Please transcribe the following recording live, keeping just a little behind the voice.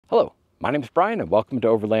Hello, my name is Brian and welcome to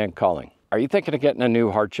Overland Calling. Are you thinking of getting a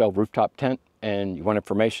new hardshell rooftop tent and you want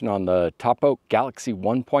information on the TopOak Galaxy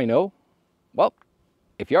 1.0? Well,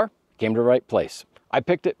 if you are, you came to the right place. I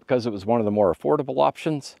picked it because it was one of the more affordable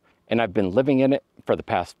options and I've been living in it for the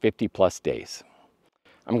past 50 plus days.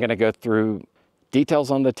 I'm going to go through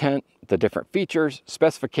details on the tent, the different features,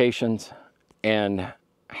 specifications, and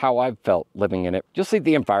how I've felt living in it. You'll see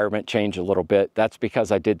the environment change a little bit. That's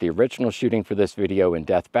because I did the original shooting for this video in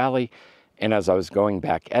Death Valley, and as I was going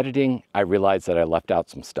back editing, I realized that I left out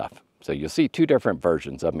some stuff. So you'll see two different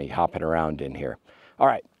versions of me hopping around in here. All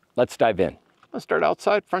right, let's dive in. Let's start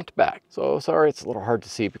outside, front to back. So sorry, it's a little hard to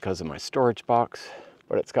see because of my storage box,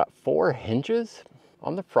 but it's got 4 hinges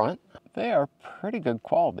on the front. They are pretty good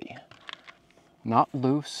quality. Not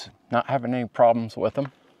loose, not having any problems with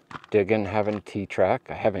them. Digging, having a T-track.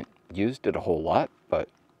 I haven't used it a whole lot, but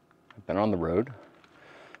I've been on the road.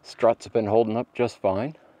 Struts have been holding up just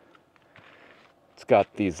fine. It's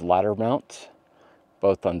got these ladder mounts,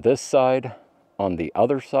 both on this side, on the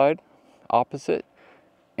other side, opposite,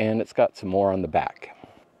 and it's got some more on the back.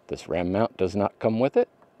 This ram mount does not come with it,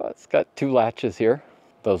 but it's got 2 latches here.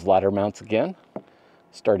 Those ladder mounts again,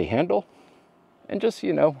 sturdy handle, and just so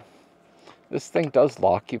you know, this thing does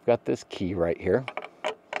lock. You've got this key right here.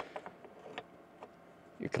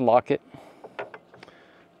 You can lock it,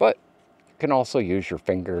 but you can also use your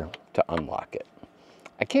finger to unlock it.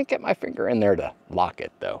 I can't get my finger in there to lock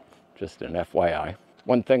it though, just an FYI.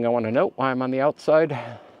 One thing I want to note while I'm on the outside,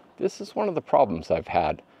 this is one of the problems I've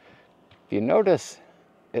had. If you notice,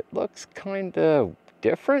 it looks kind of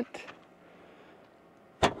different.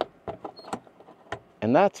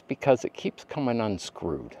 And that's because it keeps coming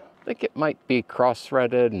unscrewed. I think it might be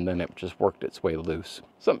cross-threaded and then it just worked its way loose.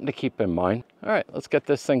 Something to keep in mind. All right, let's get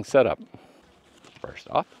this thing set up. First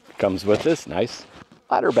off, it comes with this nice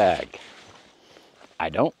ladder bag. I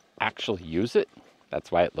don't actually use it.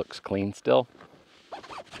 That's why it looks clean still.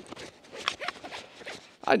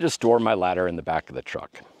 I just store my ladder in the back of the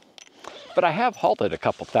truck. But I have hauled it a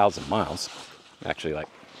couple thousand miles. Actually like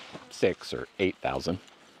 6 or 8,000.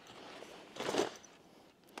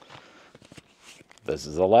 This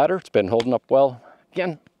is a ladder. It's been holding up well.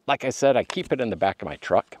 Again, like I said, I keep it in the back of my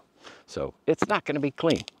truck, so it's not going to be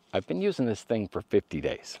clean. I've been using this thing for 50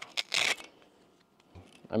 days.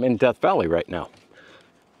 I'm in Death Valley right now.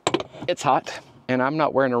 It's hot, and I'm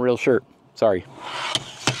not wearing a real shirt. Sorry.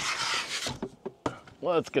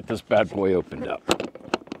 Let's get this bad boy opened up.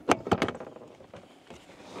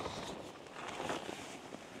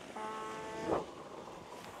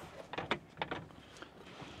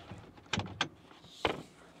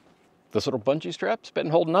 This little bungee strap's been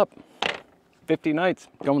holding up 50 nights,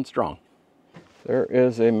 going strong. There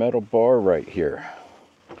is a metal bar right here.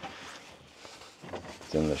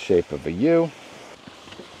 It's in the shape of a U.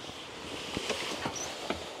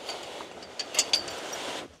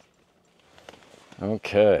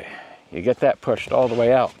 Okay, you get that pushed all the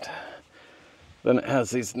way out. Then it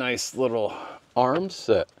has these nice little arms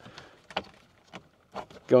that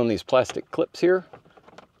go in these plastic clips here.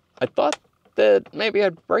 I thought that maybe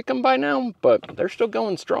I'd break them by now, but they're still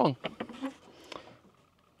going strong.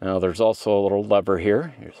 Now there's also a little lever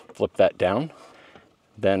here. You just flip that down.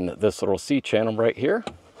 Then this little C channel right here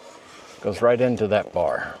goes right into that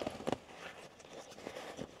bar.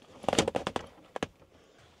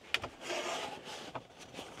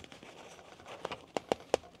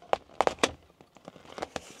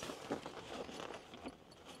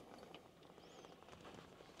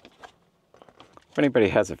 If anybody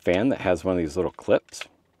has a fan that has one of these little clips,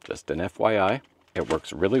 just an FYI, it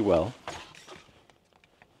works really well.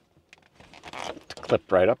 It's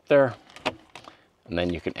clipped right up there, and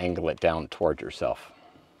then you can angle it down towards yourself.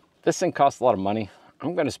 This thing costs a lot of money.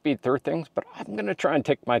 I'm going to speed through things, but I'm going to try and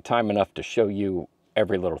take my time enough to show you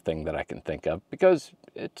every little thing that I can think of, because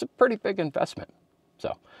it's a pretty big investment.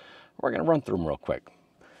 So we're going to run through them real quick.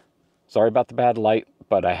 Sorry about the bad light,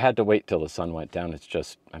 but I had to wait till the sun went down. It's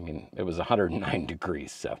just, I mean, it was 109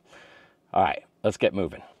 degrees, so. All right, let's get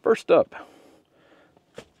moving. First up,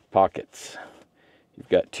 pockets. You've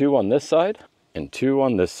got 2 on this side and 2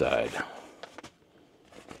 on this side.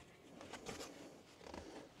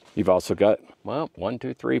 You've also got, well, 1,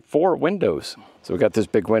 2, 3, 4 windows. So we've got this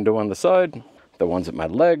big window on the side, the ones that my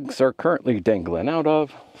legs are currently dangling out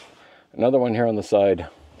of, another one here on the side,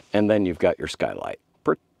 and then you've got your skylight.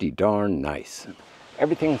 Pretty darn nice.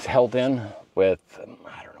 Everything's held in with,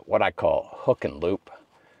 I don't know, what I call hook and loop.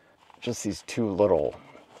 Just these 2 little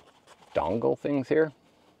dongle things here.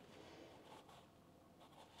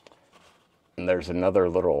 And there's another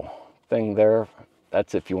little thing there.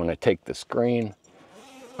 That's if you want to take the screen,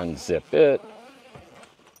 unzip it,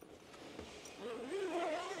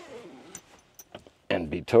 and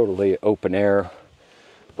be totally open air.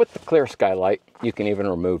 With the clear skylight, you can even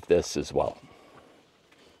remove this as well.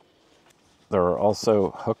 There are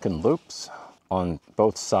also hook and loops on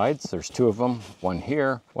both sides. There's two of them, one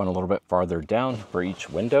here, one a little bit farther down for each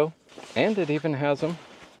window. And it even has them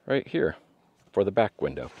right here for the back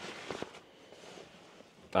window.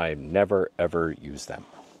 I never ever use them.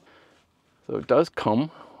 So it does come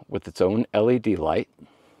with its own LED light.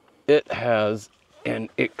 It has an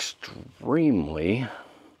extremely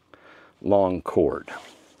long cord.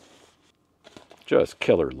 Just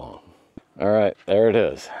killer long. All right, there it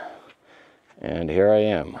is. And here I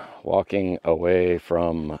am walking away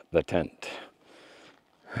from the tent.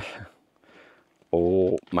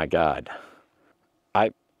 Oh my God.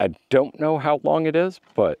 I don't know how long it is,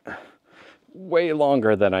 but way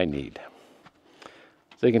longer than I need.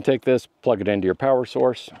 So you can take this, plug it into your power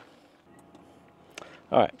source.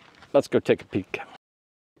 All right, let's go take a peek.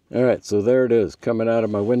 All right, so there it is coming out of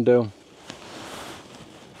my window.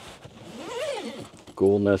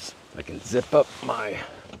 Coolness. I can zip up my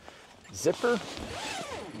zipper.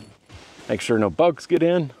 Make sure no bugs get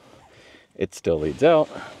in. It still leads out.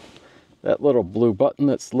 That little blue button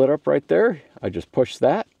that's lit up right there, I just push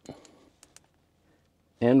that.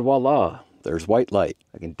 And voila, there's white light.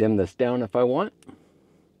 I can dim this down if I want.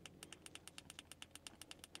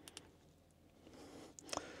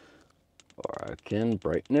 Or I can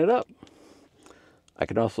brighten it up. I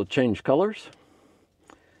can also change colors.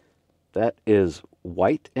 That is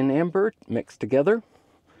white and amber mixed together.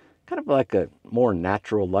 Kind of like a more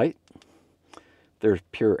natural light. There's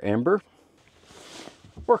pure amber.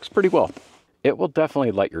 Works pretty well. It will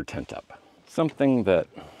definitely light your tent up. Something that,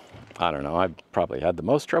 I don't know, I've probably had the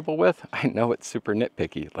most trouble with. I know it's super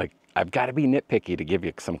nitpicky. Like, I've got to be nitpicky to give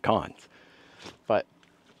you some cons. But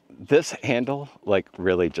this handle, like,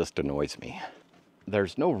 really just annoys me.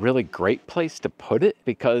 There's no really great place to put it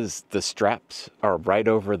because the straps are right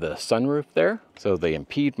over the sunroof there. So they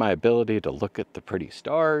impede my ability to look at the pretty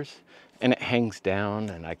stars. And it hangs down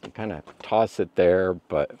and I can kind of toss it there,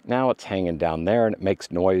 but now it's hanging down there and it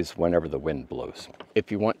makes noise whenever the wind blows.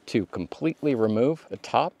 If you want to completely remove the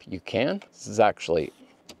top, you can. This is actually,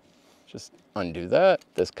 just undo that.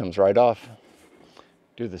 This comes right off.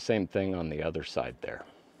 Do the same thing on the other side there.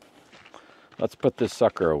 Let's put this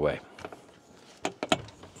sucker away.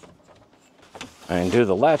 I undo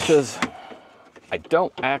the latches. I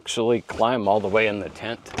don't actually climb all the way in the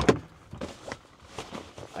tent.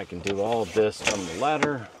 I can do all of this from the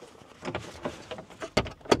ladder.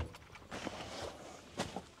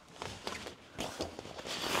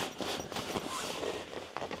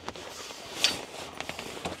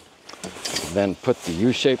 Then put the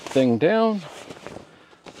U-shaped thing down,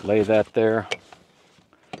 lay that there,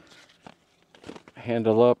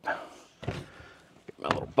 handle up, get my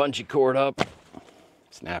little bungee cord up,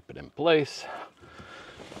 snap it in place,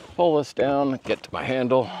 pull this down, get to my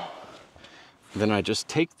handle. Then I just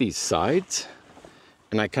take these sides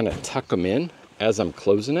and I kind of tuck them in as I'm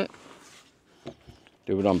closing it.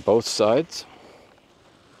 Do it on both sides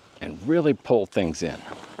and really pull things in.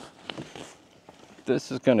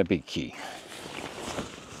 This is going to be key.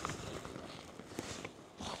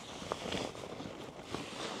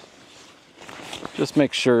 Just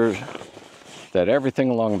make sure that everything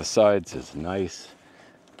along the sides is nice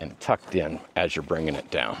and tucked in as you're bringing it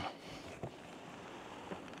down.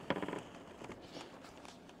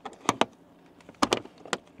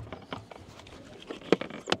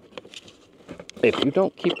 If you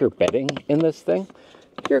don't keep your bedding in this thing,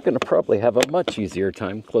 you're going to probably have a much easier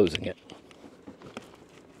time closing it.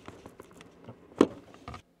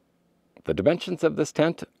 The dimensions of this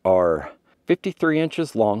tent are 53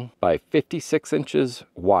 inches long by 56 inches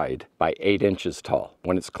wide by 8 inches tall,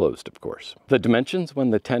 when it's closed, of course. The dimensions when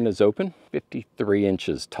the tent is open, 53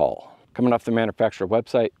 inches tall. Coming off the manufacturer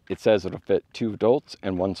website, it says it'll fit 2 adults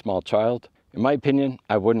and 1 small child. In my opinion,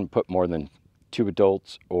 I wouldn't put more than 2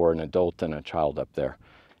 adults or an adult and a child up there.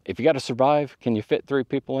 If you got to survive, can you fit 3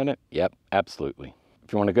 people in it? Yep, absolutely.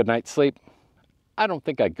 If you want a good night's sleep, I don't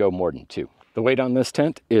think I'd go more than 2. The weight on this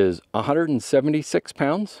tent is 176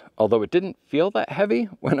 pounds, although it didn't feel that heavy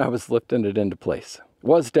when I was lifting it into place. It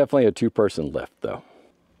was definitely a 2-person lift though.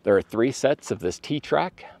 There are 3 sets of this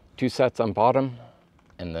T-track, 2 sets on bottom,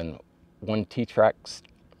 and then 1 T-track,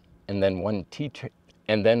 and then one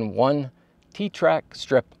T-track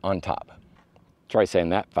strip on top. Try saying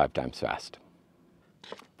that 5 times fast.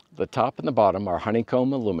 The top and the bottom are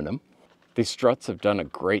honeycomb aluminum. These struts have done a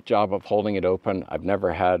great job of holding it open. I've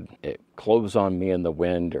never had it close on me in the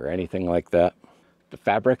wind or anything like that. The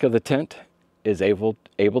fabric of the tent is able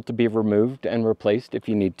to be removed and replaced if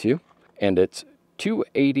you need to. And it's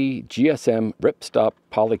 280 GSM ripstop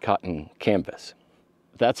polycotton canvas.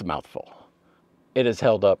 That's a mouthful. It has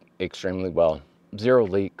held up extremely well. Zero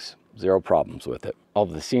leaks, zero problems with it. All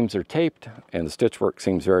of the seams are taped and the stitch work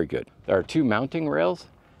seems very good. There are 2 mounting rails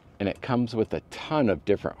and it comes with a ton of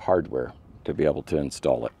different hardware to be able to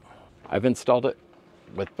install it. I've installed it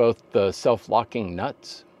with both the self-locking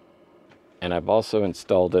nuts and I've also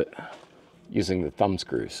installed it using the thumb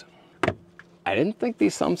screws. I didn't think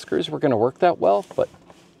these thumb screws were going to work that well, but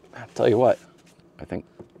I'll tell you what, I think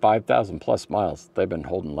 5,000 plus miles, they've been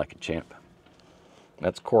holding like a champ.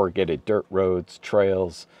 That's corrugated dirt roads,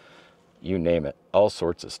 trails, you name it, all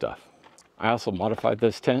sorts of stuff. I also modified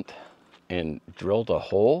this tent and drilled a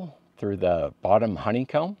hole through the bottom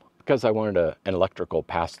honeycomb because I wanted an electrical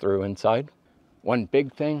pass-through inside. One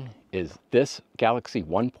big thing is this Galaxy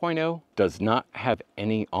 1.0 does not have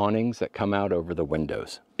any awnings that come out over the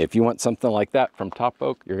windows. If you want something like that from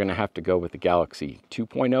TopOak, you're gonna have to go with the Galaxy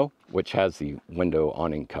 2.0, which has the window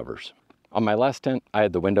awning covers. On my last tent, I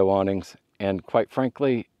had the window awnings, and quite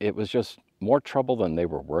frankly, it was just more trouble than they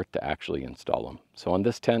were worth to actually install them. So on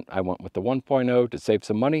this tent, I went with the 1.0 to save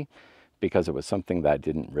some money because it was something that I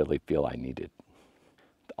didn't really feel I needed.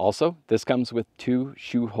 Also, this comes with 2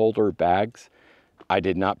 shoe holder bags. I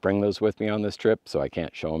did not bring those with me on this trip, so I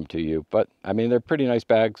can't show them to you, but I mean, they're pretty nice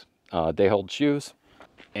bags. They hold shoes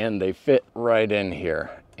and they fit right in here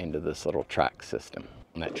into this little track system.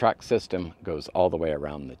 And that track system goes all the way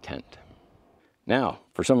around the tent. Now,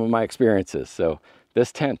 for some of my experiences. So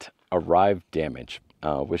this tent arrived damaged,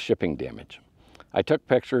 with shipping damage. I took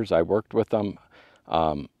pictures, I worked with them,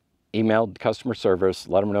 emailed customer service,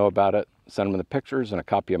 let them know about it, sent them the pictures and a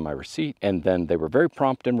copy of my receipt, and then they were very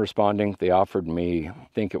prompt in responding. They offered me, I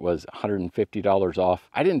think it was $150 off.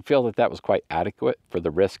 I didn't feel that that was quite adequate for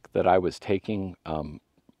the risk that I was taking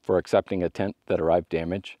for accepting a tent that arrived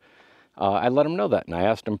damaged. I let them know that, and I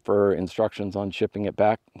asked them for instructions on shipping it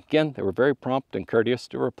back. Again, they were very prompt and courteous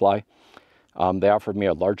to reply. They offered me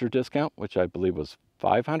a larger discount, which I believe was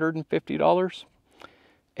 $550,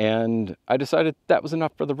 and I decided that was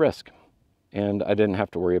enough for the risk. And I didn't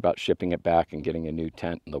have to worry about shipping it back and getting a new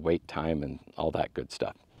tent and the wait time and all that good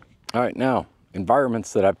stuff. All right, now,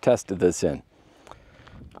 environments that I've tested this in.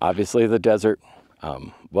 Obviously the desert,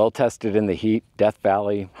 well tested in the heat, Death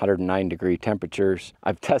Valley, 109-degree temperatures.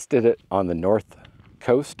 I've tested it on the north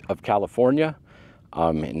coast of California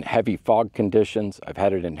in heavy fog conditions. I've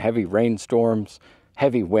had it in heavy rainstorms,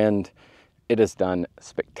 heavy wind. It has done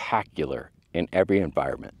spectacular in every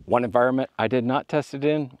environment. One environment I did not test it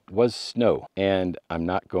in was snow, and I'm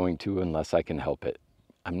not going to unless I can help it.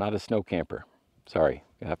 I'm not a snow camper. Sorry,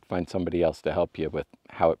 you have to find somebody else to help you with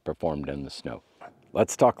how it performed in the snow.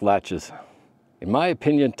 Let's talk latches. In my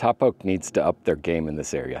opinion, TopOak needs to up their game in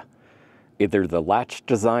this area. Either the latch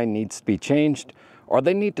design needs to be changed, or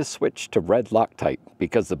they need to switch to red Loctite,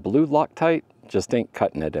 because the blue Loctite just ain't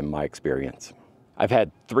cutting it in my experience. I've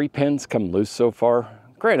had 3 pins come loose so far.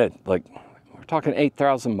 Granted, like, we're talking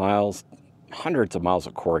 8,000 miles, hundreds of miles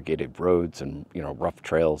of corrugated roads and, you know, rough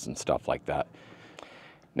trails and stuff like that.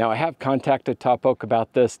 Now, I have contacted TopOak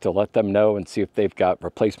about this to let them know and see if they've got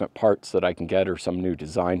replacement parts that I can get or some new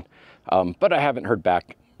design. But I haven't heard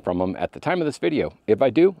back from them at the time of this video. If I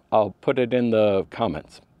do, I'll put it in the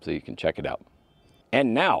comments so you can check it out.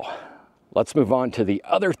 And now, let's move on to the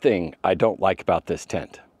other thing I don't like about this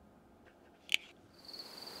tent.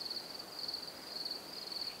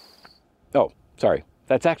 Oh, sorry,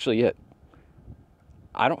 that's actually it.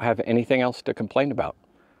 I don't have anything else to complain about.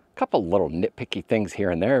 A couple little nitpicky things here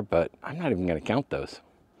and there, but I'm not even gonna count those.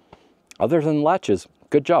 Other than latches,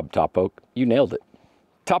 good job, TopOak, you nailed it.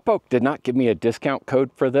 TopOak did not give me a discount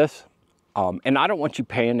code for this, and I don't want you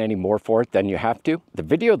paying any more for it than you have to. The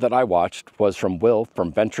video that I watched was from Will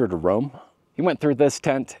from Venture to Roam. He went through this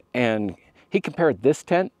tent and he compared this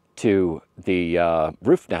tent to the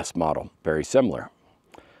roof nest model, very similar.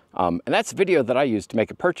 And that's the video that I used to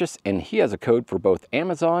make a purchase, and he has a code for both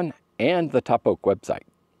Amazon and the TopOak website.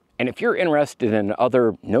 And if you're interested in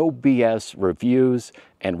other no BS reviews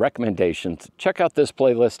and recommendations, check out this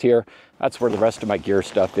playlist here. That's where the rest of my gear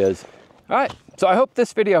stuff is. All right, so I hope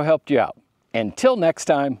this video helped you out. Until next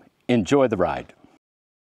time, enjoy the ride.